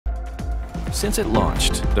Since it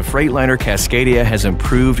launched, the Freightliner Cascadia has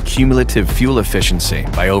improved cumulative fuel efficiency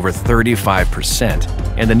by over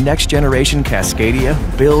 35%, and the next-generation Cascadia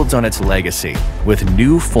builds on its legacy with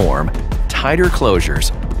new form, tighter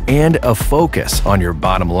closures, and a focus on your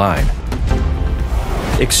bottom line.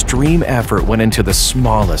 Extreme effort went into the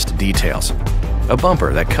smallest details. A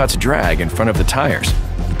bumper that cuts drag in front of the tires,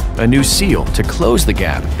 a new seal to close the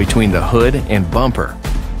gap between the hood and bumper,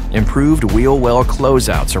 improved wheel well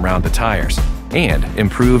closeouts around the tires, and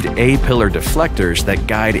improved A-pillar deflectors that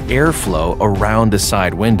guide airflow around the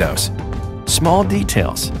side windows. Small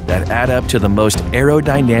details that add up to the most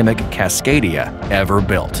aerodynamic Cascadia ever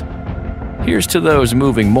built. Here's to those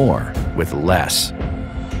moving more with less.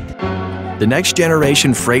 The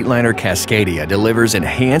next-generation Freightliner Cascadia delivers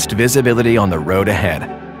enhanced visibility on the road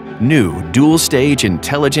ahead. New dual-stage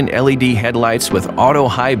intelligent LED headlights with auto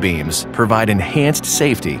high beams provide enhanced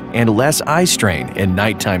safety and less eye strain in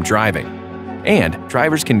nighttime driving. And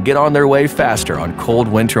drivers can get on their way faster on cold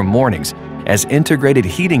winter mornings as integrated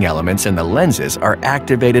heating elements in the lenses are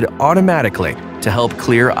activated automatically to help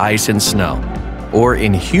clear ice and snow, or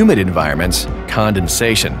in humid environments,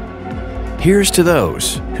 condensation. Here's to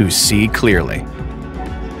those who see clearly.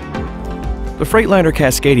 The Freightliner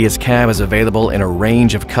Cascadia's cab is available in a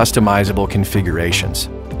range of customizable configurations,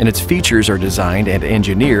 and its features are designed and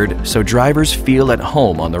engineered so drivers feel at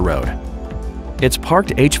home on the road. Its parked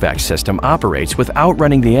HVAC system operates without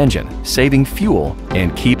running the engine, saving fuel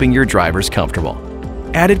and keeping your drivers comfortable.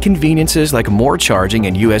 Added conveniences like more charging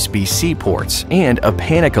and USB-C ports and a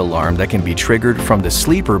panic alarm that can be triggered from the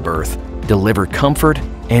sleeper berth deliver comfort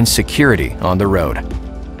and security on the road.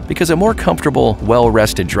 Because a more comfortable,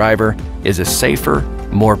 well-rested driver is a safer,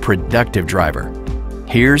 more productive driver.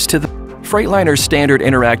 Here's to the Freightliner's standard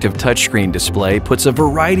interactive touchscreen display puts a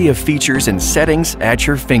variety of features and settings at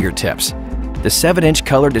your fingertips. The 7-inch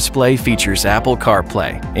color display features Apple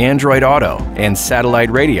CarPlay, Android Auto, and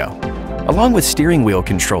satellite radio. Along with steering wheel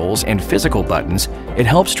controls and physical buttons, it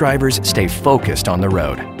helps drivers stay focused on the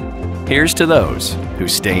road. Here's to those who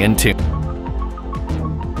stay in tune.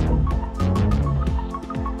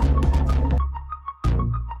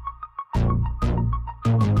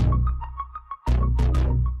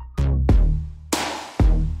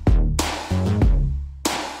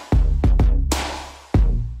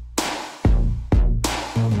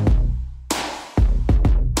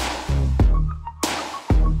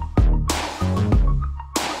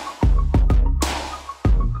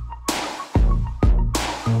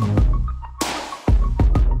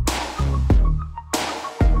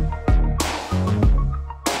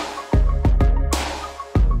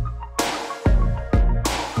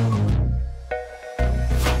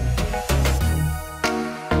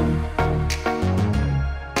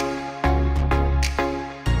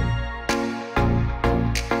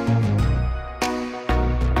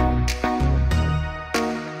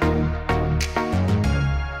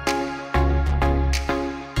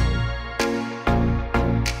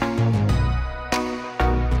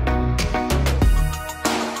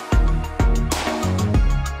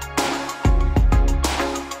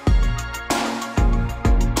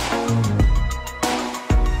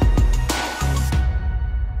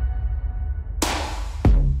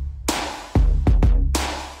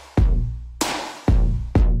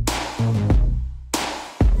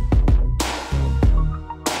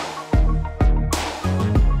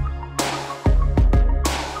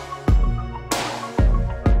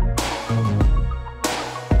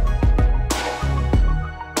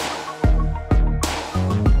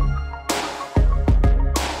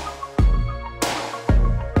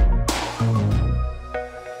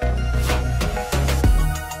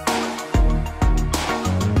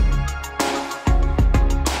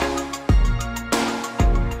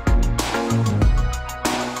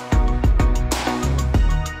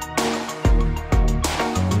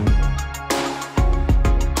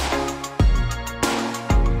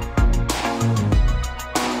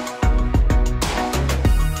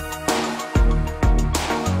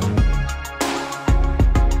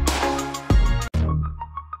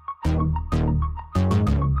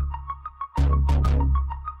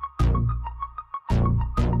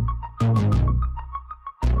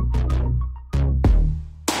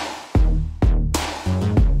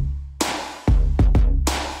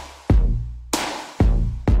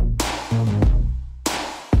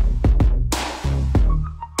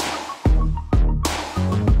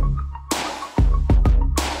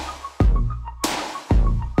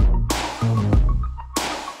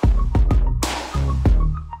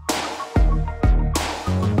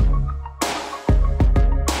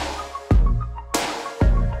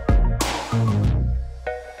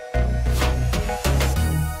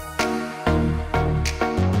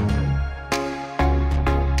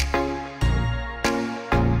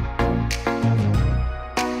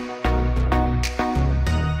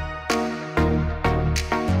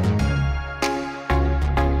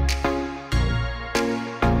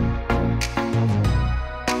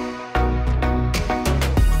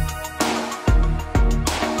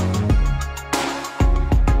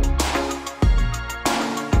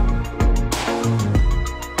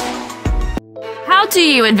 do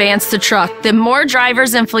you advance the truck that more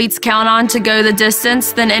drivers and fleets count on to go the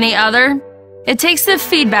distance than any other? It takes the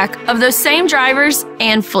feedback of those same drivers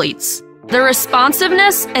and fleets, the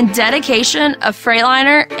responsiveness and dedication of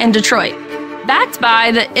Freightliner and Detroit, backed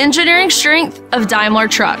by the engineering strength of Daimler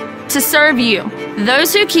Truck to serve you,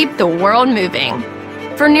 those who keep the world moving.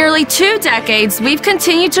 For nearly 2 decades, we've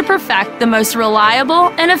continued to perfect the most reliable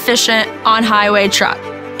and efficient on-highway truck,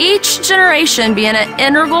 each generation being an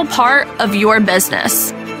integral part of your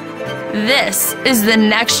business. This is the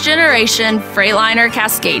next generation Freightliner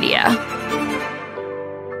Cascadia.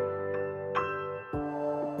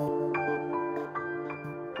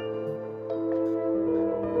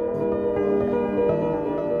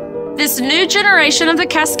 This new generation of the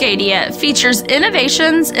Cascadia features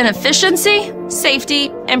innovations in efficiency, safety,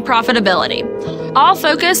 and profitability, all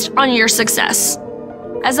focused on your success.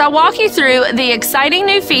 As I walk you through the exciting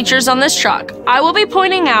new features on this truck, I will be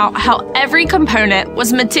pointing out how every component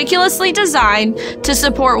was meticulously designed to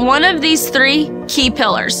support one of these 3 key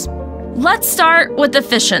pillars. Let's start with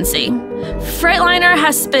efficiency. Freightliner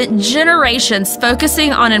has spent generations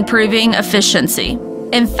focusing on improving efficiency.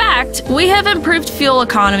 In fact, we have improved fuel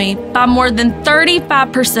economy by more than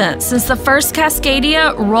 35% since the first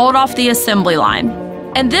Cascadia rolled off the assembly line.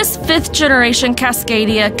 And this 5th generation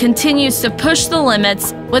Cascadia continues to push the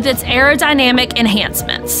limits with its aerodynamic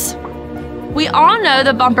enhancements. We all know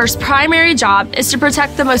the bumper's primary job is to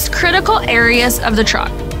protect the most critical areas of the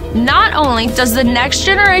truck. Not only does the next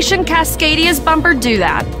generation Cascadia's bumper do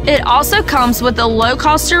that, it also comes with a low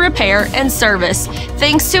cost to repair and service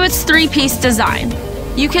thanks to its 3-piece design.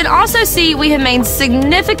 You can also see we have made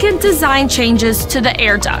significant design changes to the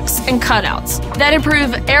air ducts and cutouts that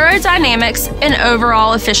improve aerodynamics and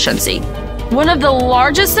overall efficiency. One of the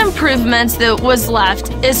largest improvements that was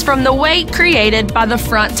left is from the weight created by the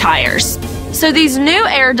front tires. So these new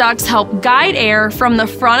air ducts help guide air from the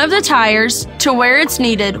front of the tires to where it's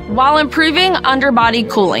needed while improving underbody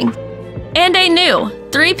cooling. And a new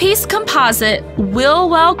 3-piece composite wheel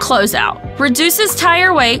well closeout reduces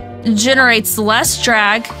tire weight, generates less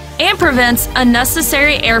drag, and prevents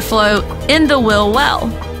unnecessary airflow in the wheel well.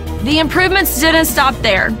 The improvements didn't stop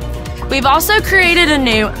there. We've also created a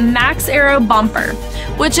new Max Aero bumper,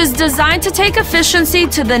 which is designed to take efficiency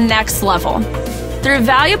to the next level. Through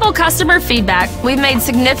valuable customer feedback, we've made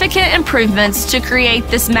significant improvements to create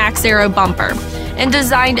this Max Aero bumper and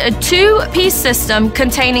designed a 2-piece system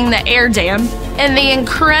containing the air dam and the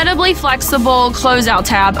incredibly flexible closeout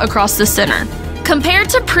tab across the center. Compared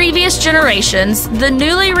to previous generations, the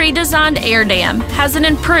newly redesigned air dam has an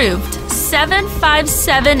improved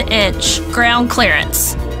 757-inch ground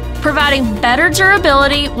clearance, providing better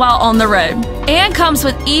durability while on the road, and comes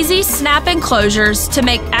with easy snap enclosures to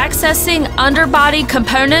make accessing underbody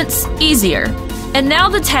components easier. And now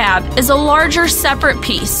the tab is a larger separate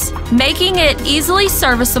piece, making it easily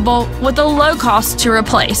serviceable with a low cost to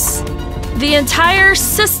replace. The entire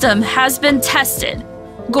system has been tested,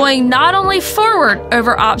 going not only forward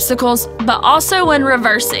over obstacles, but also when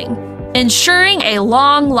reversing, ensuring a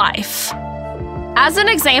long life. As an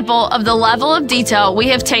example of the level of detail we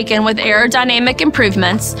have taken with aerodynamic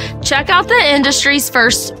improvements, check out the industry's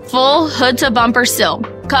first full hood-to-bumper sill,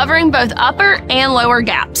 covering both upper and lower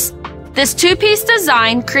gaps. This 2-piece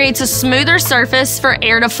design creates a smoother surface for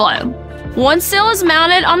air to flow. One sill is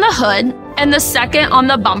mounted on the hood and the second on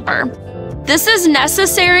the bumper. This is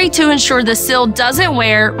necessary to ensure the sill doesn't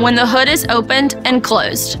wear when the hood is opened and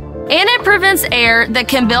closed. And it prevents air that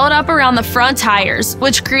can build up around the front tires,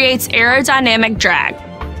 which creates aerodynamic drag.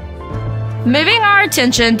 Moving our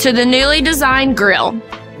attention to the newly designed grille.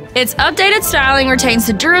 Its updated styling retains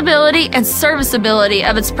the durability and serviceability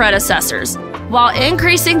of its predecessors, while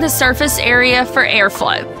increasing the surface area for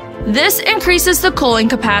airflow. This increases the cooling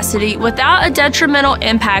capacity without a detrimental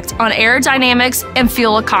impact on aerodynamics and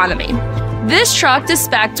fuel economy. This truck is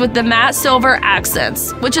spec'd with the matte silver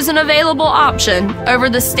accents, which is an available option over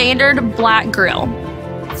the standard black grille.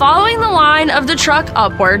 Following the line of the truck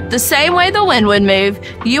upward, the same way the wind would move,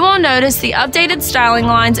 you will notice the updated styling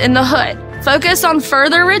lines in the hood, focused on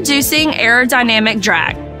further reducing aerodynamic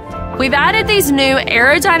drag. We've added these new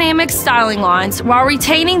aerodynamic styling lines while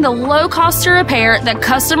retaining the low cost to repair that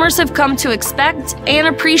customers have come to expect and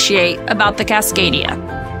appreciate about the Cascadia.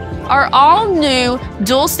 Our all-new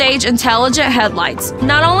dual-stage intelligent headlights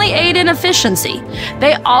not only aid in efficiency,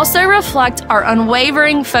 they also reflect our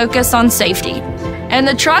unwavering focus on safety. And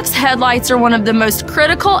the truck's headlights are one of the most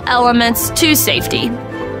critical elements to safety.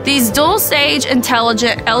 These dual-stage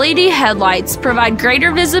intelligent LED headlights provide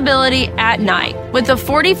greater visibility at night with a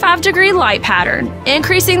 45-degree light pattern,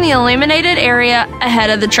 increasing the illuminated area ahead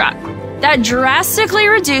of the truck. That drastically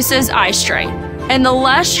reduces eye strain. And the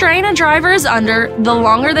less strain a driver is under, the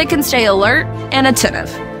longer they can stay alert and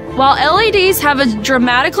attentive. While LEDs have a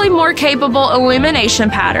dramatically more capable illumination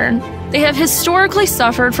pattern, they have historically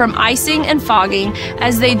suffered from icing and fogging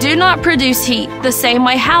as they do not produce heat the same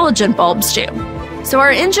way halogen bulbs do. So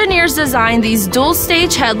our engineers designed these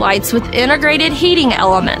dual-stage headlights with integrated heating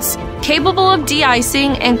elements, capable of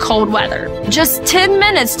de-icing in cold weather. Just 10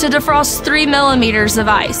 minutes to defrost 3 millimeters of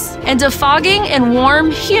ice, and defogging in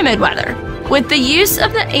warm, humid weather. With the use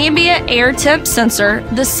of the ambient air temp sensor,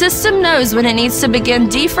 the system knows when it needs to begin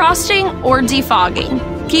defrosting or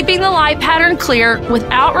defogging, keeping the light pattern clear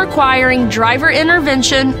without requiring driver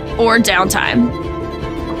intervention or downtime.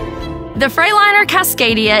 The Freightliner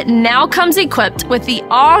Cascadia now comes equipped with the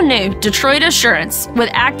all-new Detroit Assurance with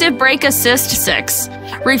Active Brake Assist 6,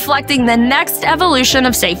 reflecting the next evolution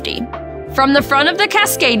of safety. From the front of the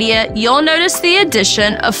Cascadia, you'll notice the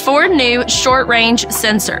addition of 4 new short-range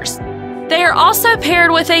sensors. They are also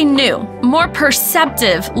paired with a new, more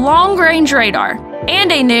perceptive long-range radar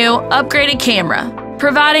and a new upgraded camera,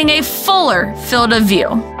 providing a fuller field of view.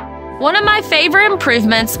 One of my favorite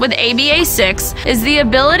improvements with ABA6 is the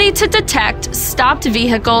ability to detect stopped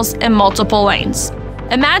vehicles in multiple lanes.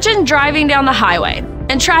 Imagine driving down the highway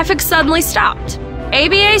and traffic suddenly stopped.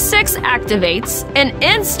 ABA6 activates, and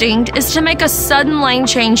instinct is to make a sudden lane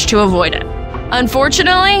change to avoid it.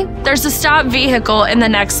 Unfortunately, there's a stopped vehicle in the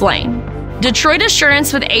next lane. Detroit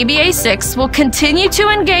Assurance with ABA6 will continue to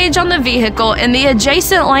engage on the vehicle in the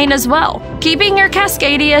adjacent lane as well, keeping your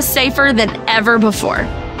Cascadia safer than ever before.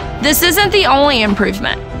 This isn't the only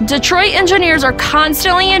improvement. Detroit engineers are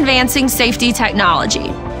constantly advancing safety technology,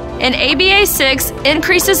 and ABA6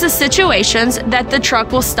 increases the situations that the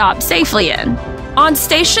truck will stop safely in. On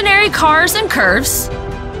stationary cars and curves,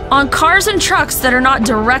 on cars and trucks that are not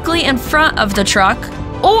directly in front of the truck,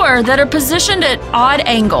 or that are positioned at odd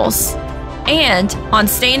angles, and on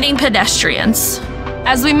standing pedestrians.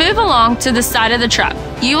 As we move along to the side of the truck,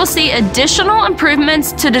 you will see additional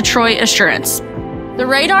improvements to Detroit Assurance. The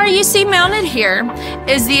radar you see mounted here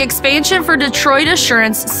is the expansion for Detroit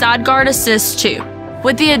Assurance Sideguard Assist 2.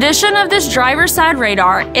 With the addition of this driver's side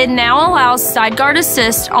radar, it now allows Sideguard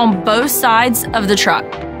Assist on both sides of the truck.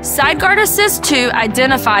 Sideguard Assist 2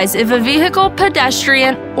 identifies if a vehicle,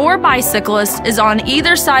 pedestrian, or bicyclist is on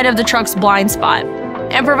either side of the truck's blind spot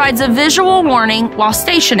and provides a visual warning while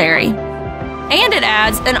stationary. And it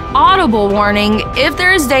adds an audible warning if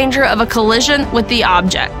there is danger of a collision with the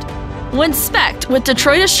object. When spec'd with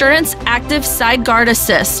Detroit Assurance Active Sideguard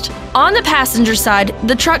Assist, on the passenger side,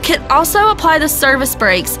 the truck can also apply the service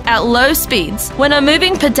brakes at low speeds when a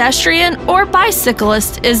moving pedestrian or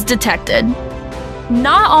bicyclist is detected.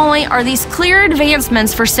 Not only are these clear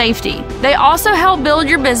advancements for safety, they also help build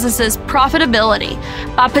your business's profitability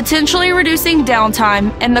by potentially reducing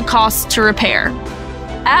downtime and the cost to repair.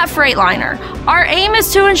 At Freightliner, our aim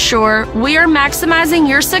is to ensure we are maximizing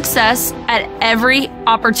your success at every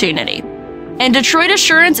opportunity. And Detroit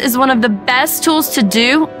Assurance is one of the best tools to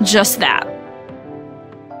do just that.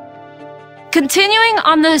 Continuing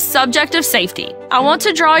on the subject of safety, I want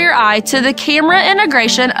to draw your eye to the camera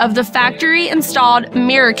integration of the factory-installed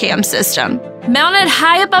mirror cam system. Mounted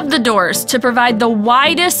high above the doors to provide the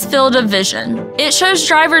widest field of vision, it shows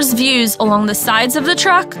drivers' views along the sides of the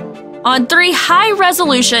truck on 3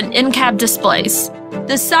 high-resolution in-cab displays.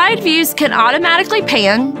 The side views can automatically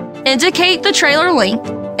pan, indicate the trailer length,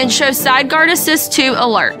 and show Sideguard Assist 2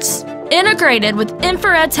 alerts. Integrated with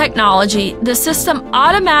infrared technology, the system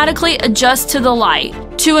automatically adjusts to the light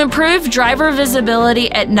to improve driver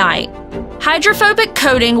visibility at night. Hydrophobic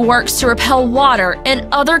coating works to repel water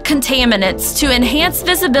and other contaminants to enhance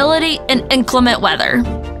visibility in inclement weather.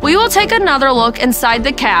 We will take another look inside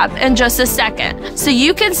the cab in just a second so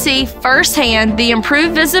you can see firsthand the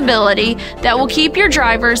improved visibility that will keep your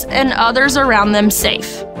drivers and others around them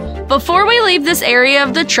safe. Before we leave this area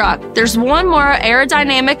of the truck, there's one more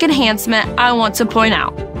aerodynamic enhancement I want to point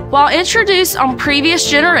out. While introduced on previous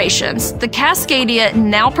generations, the Cascadia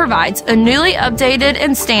now provides a newly updated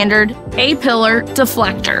and standard A-pillar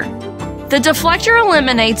deflector. The deflector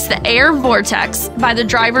eliminates the air vortex by the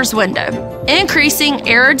driver's window, increasing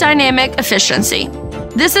aerodynamic efficiency.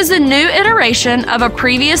 This is a new iteration of a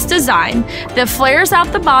previous design that flares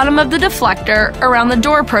out the bottom of the deflector around the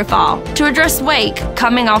door profile to address wake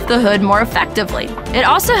coming off the hood more effectively. It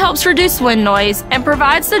also helps reduce wind noise and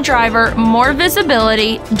provides the driver more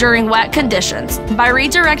visibility during wet conditions by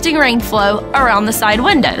redirecting rainflow around the side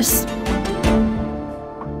windows.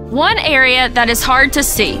 One area that is hard to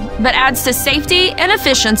see, but adds to safety and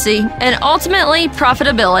efficiency and ultimately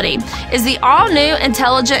profitability, is the all-new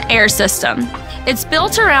intelligent air system. It's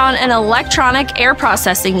built around an electronic air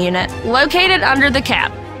processing unit located under the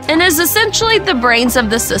cab and is essentially the brains of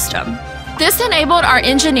the system. This enabled our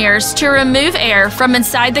engineers to remove air from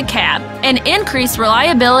inside the cab and increase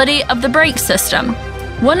reliability of the brake system.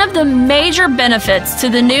 One of the major benefits to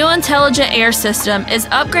the new intelligent air system is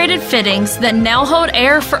upgraded fittings that now hold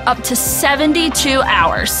air for up to 72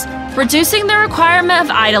 hours, reducing the requirement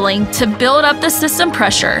of idling to build up the system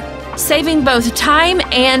pressure, saving both time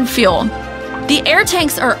and fuel. The air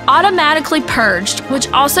tanks are automatically purged, which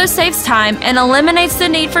also saves time and eliminates the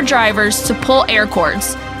need for drivers to pull air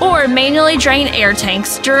cords or manually drain air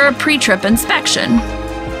tanks during a pre-trip inspection.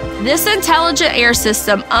 This intelligent air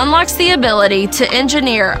system unlocks the ability to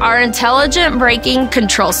engineer our intelligent braking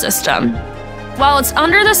control system. While it's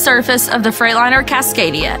under the surface of the Freightliner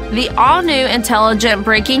Cascadia, the all-new intelligent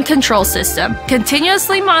braking control system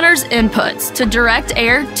continuously monitors inputs to direct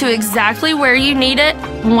air to exactly where you need it,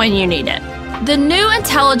 when you need it. The new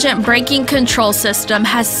intelligent braking control system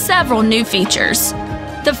has several new features.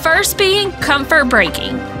 The first being comfort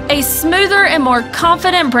braking, a smoother and more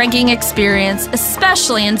confident braking experience,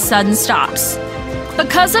 especially in sudden stops.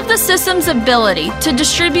 Because of the system's ability to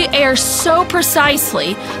distribute air so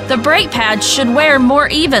precisely, the brake pads should wear more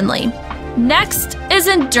evenly. Next is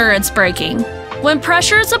endurance braking. When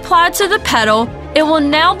pressure is applied to the pedal, it will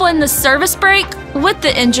now blend the service brake with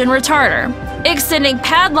the engine retarder, extending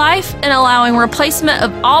pad life and allowing replacement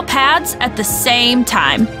of all pads at the same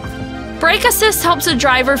time. Brake Assist helps a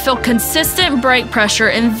driver feel consistent brake pressure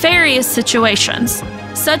in various situations,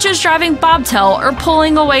 such as driving bobtail or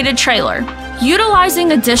pulling a weighted trailer.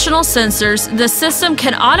 Utilizing additional sensors, the system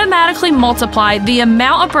can automatically multiply the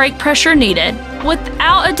amount of brake pressure needed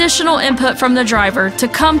without additional input from the driver to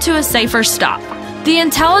come to a safer stop. The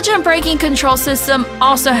intelligent braking control system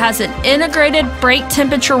also has an integrated brake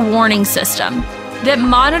temperature warning system that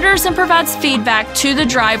monitors and provides feedback to the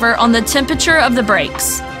driver on the temperature of the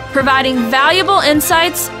brakes, providing valuable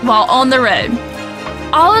insights while on the road.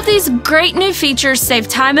 All of these great new features save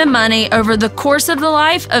time and money over the course of the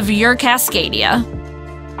life of your Cascadia.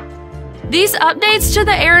 These updates to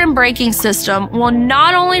the air and braking system will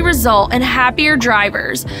not only result in happier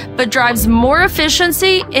drivers, but drives more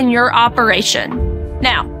efficiency in your operation.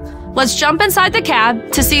 Now, let's jump inside the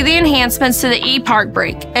cab to see the enhancements to the e-park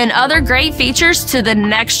brake and other great features to the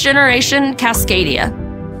next generation Cascadia.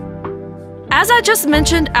 As I just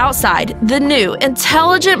mentioned outside, the new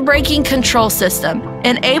intelligent braking control system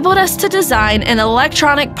enabled us to design an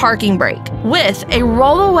electronic parking brake with a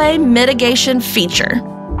roll-away mitigation feature.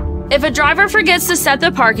 If a driver forgets to set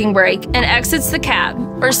the parking brake and exits the cab,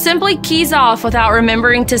 or simply keys off without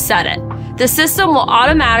remembering to set it, the system will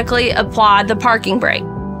automatically apply the parking brake.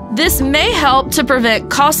 This may help to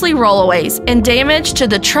prevent costly rollaways and damage to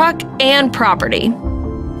the truck and property.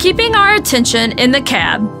 Keeping our attention in the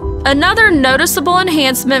cab, another noticeable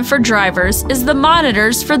enhancement for drivers is the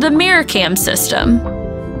monitors for the mirror cam system.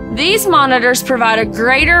 These monitors provide a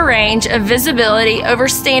greater range of visibility over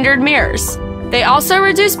standard mirrors. They also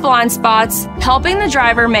reduce blind spots, helping the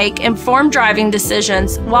driver make informed driving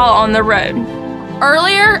decisions while on the road.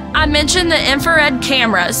 Earlier, I mentioned the infrared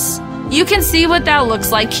cameras. You can see what that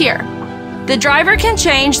looks like here. The driver can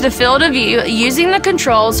change the field of view using the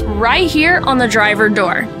controls right here on the driver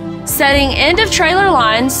door. Setting end of trailer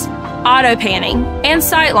lines, auto panning, and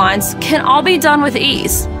sight lines can all be done with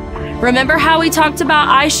ease. Remember how we talked about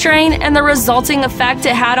eye strain and the resulting effect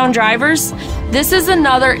it had on drivers? This is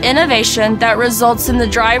another innovation that results in the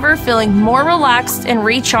driver feeling more relaxed and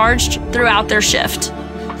recharged throughout their shift.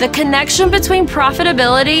 The connection between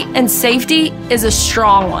profitability and safety is a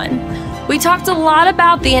strong one. We talked a lot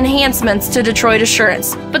about the enhancements to Detroit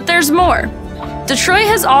Assurance, but there's more. Detroit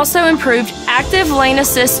has also improved active lane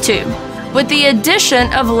assist too, with the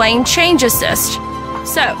addition of lane change assist.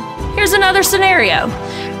 So, here's another scenario.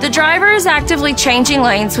 The driver is actively changing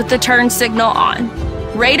lanes with the turn signal on.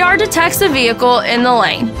 Radar detects a vehicle in the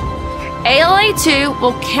lane. ALA2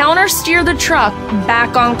 will counter-steer the truck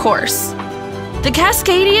back on course. The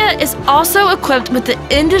Cascadia is also equipped with the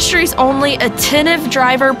industry's only attentive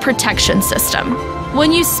driver protection system.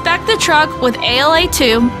 When you spec the truck with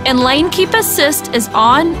ALA2 and Lane Keep Assist is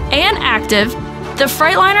on and active, the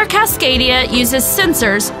Freightliner Cascadia uses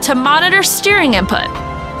sensors to monitor steering input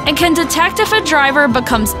and can detect if a driver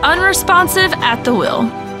becomes unresponsive at the wheel.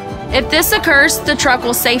 If this occurs, the truck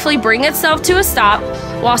will safely bring itself to a stop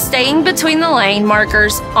while staying between the lane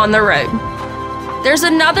markers on the road. There's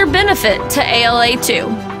another benefit to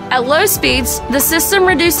ALA2. At low speeds, the system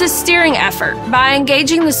reduces steering effort by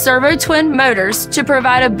engaging the servo-twin motors to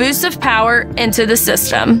provide a boost of power into the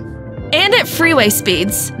system. And at freeway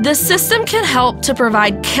speeds, the system can help to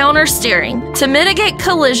provide counter steering to mitigate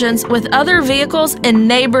collisions with other vehicles in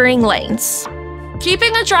neighboring lanes.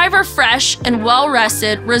 Keeping a driver fresh and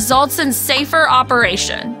well-rested results in safer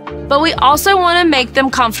operation, but we also want to make them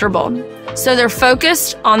comfortable, so they're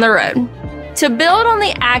focused on the road. To build on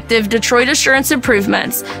the active Detroit Assurance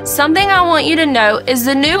improvements, something I want you to know is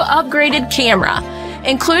the new upgraded camera,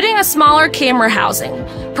 including a smaller camera housing,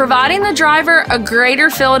 providing the driver a greater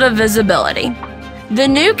field of visibility. The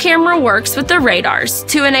new camera works with the radars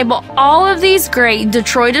to enable all of these great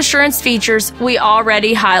Detroit Assurance features we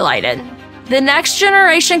already highlighted. The next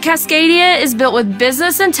generation Cascadia is built with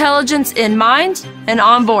business intelligence in mind and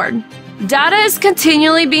on board. Data is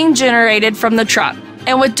continually being generated from the truck,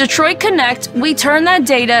 and with Detroit Connect, we turn that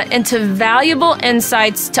data into valuable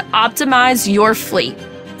insights to optimize your fleet.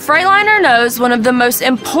 Freightliner knows one of the most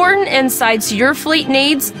important insights your fleet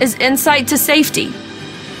needs is insight to safety.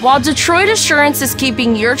 While Detroit Assurance is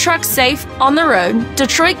keeping your truck safe on the road,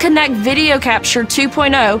 Detroit Connect Video Capture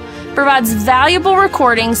 2.0 provides valuable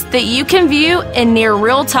recordings that you can view in near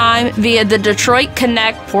real time via the Detroit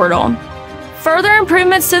Connect portal. Further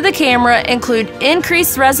improvements to the camera include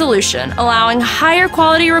increased resolution, allowing higher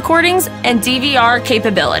quality recordings and DVR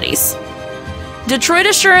capabilities. Detroit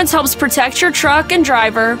Assurance helps protect your truck and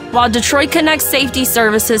driver, while Detroit Connect Safety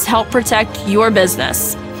Services help protect your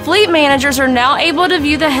business. Fleet managers are now able to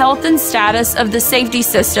view the health and status of the safety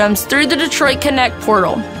systems through the Detroit Connect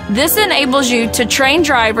portal. This enables you to train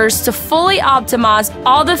drivers to fully optimize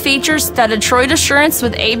all the features that Detroit Assurance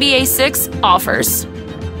with ABA6 offers.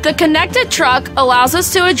 The connected truck allows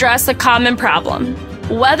us to address a common problem.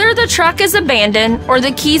 Whether the truck is abandoned or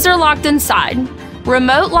the keys are locked inside,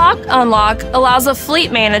 Remote Lock Unlock allows a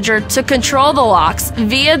fleet manager to control the locks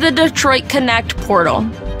via the Detroit Connect portal.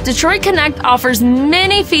 Detroit Connect offers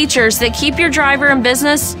many features that keep your driver and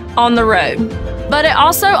business on the road, but it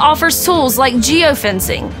also offers tools like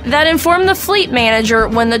geofencing that inform the fleet manager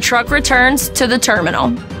when the truck returns to the terminal.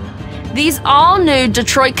 These all-new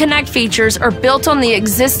Detroit Connect features are built on the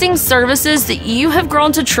existing services that you have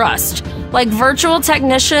grown to trust, like virtual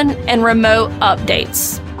technician and remote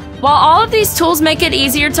updates. While all of these tools make it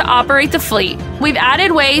easier to operate the fleet, we've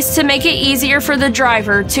added ways to make it easier for the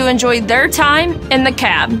driver to enjoy their time in the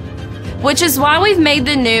cab, which is why we've made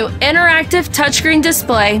the new interactive touchscreen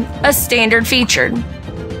display a standard feature.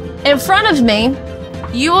 In front of me,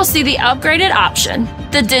 you will see the upgraded option,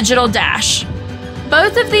 the digital dash.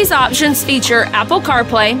 Both of these options feature Apple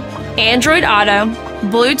CarPlay, Android Auto,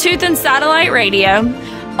 Bluetooth and satellite radio,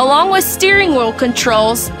 along with steering wheel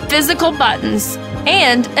controls, physical buttons,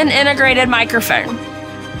 and an integrated microphone,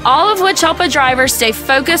 all of which help a driver stay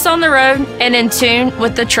focused on the road and in tune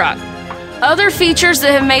with the truck. Other features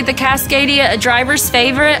that have made the Cascadia a driver's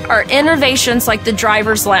favorite are innovations like the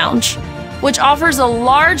Driver's Lounge, which offers a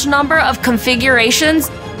large number of configurations.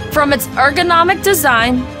 From its ergonomic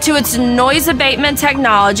design to its noise abatement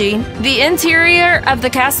technology, the interior of the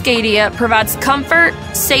Cascadia provides comfort,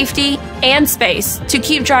 safety, and space to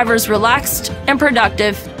keep drivers relaxed and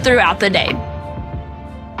productive throughout the day.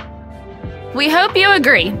 We hope you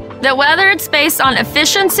agree that whether it's based on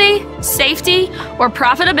efficiency, safety, or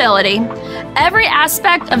profitability, every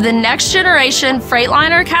aspect of the next generation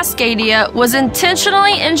Freightliner Cascadia was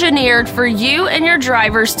intentionally engineered for you and your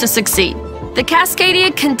drivers to succeed. The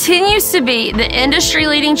Cascadia continues to be the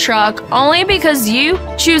industry-leading truck only because you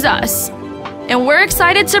choose us. And we're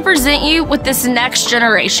excited to present you with this next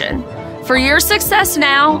generation for your success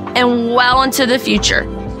now and well into the future.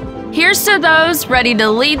 Here's to those ready to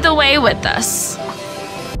lead the way with us.